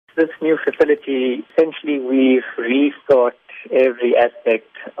This new facility, essentially we've rethought every aspect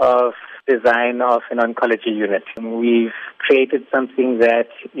of design of an oncology unit. We've created something that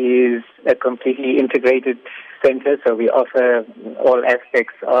is a completely integrated center, so we offer all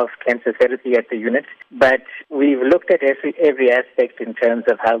aspects of cancer therapy at the unit. But we've looked at every aspect in terms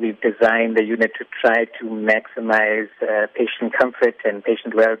of how we've designed the unit to try to maximize patient comfort and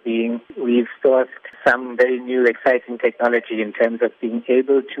patient well-being. We've sourced some very new, exciting technology in terms of being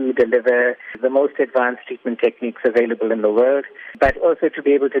able to deliver the most advanced treatment techniques available in the world, but also to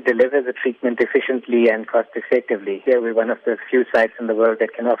be able to deliver the treatment efficiently and cost-effectively. Here we're one of the few sites in the world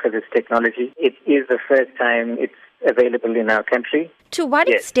that can offer this technology. It is the first time it's available in our country. To what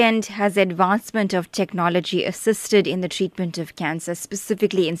extent has advancement of technology assisted in the treatment of cancer,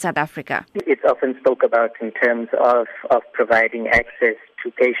 specifically in South Africa? It's often spoke about in terms of providing access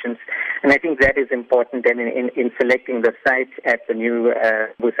to patients, and I think that is important. And in selecting the site at the new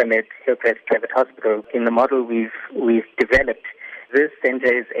Busamed Hillcrest Private Hospital, in the model we've developed, this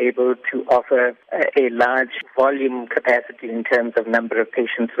center is able to offer a large volume capacity in terms of number of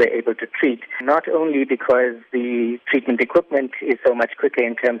patients we're able to treat, not only because the treatment equipment is so much quicker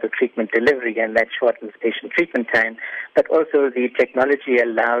in terms of treatment delivery and that shortens patient treatment time, but also the technology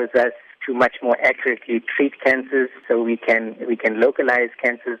allows us to much more accurately treat cancers, so we can localize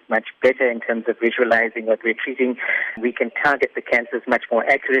cancers much better in terms of visualizing what we're treating. We can target the cancers much more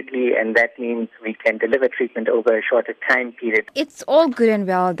accurately, and that means we can deliver treatment over a shorter time period. It's all good and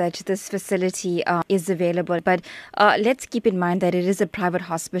well that this facility is available, but let's keep in mind that it is a private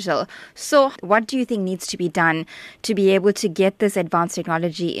hospital. So what do you think needs to be done to be able to get this advanced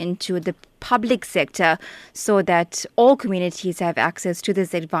technology into the public sector so that all communities have access to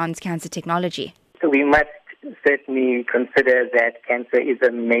this advanced cancer technology? So we must certainly consider that cancer is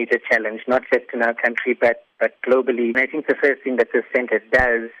a major challenge, not just in our country, but globally. And I think the first thing that this center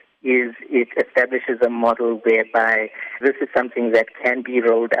does is it establishes a model whereby this is something that can be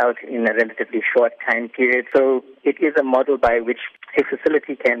rolled out in a relatively short time period. So it is a model by which a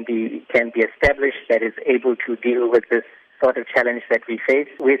facility can be established that is able to deal with this sort of challenge that we face.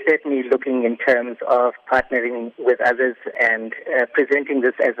 We're certainly looking in terms of partnering with others and presenting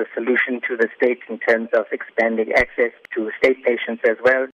this as a solution to the state in terms of expanding access to state patients as well.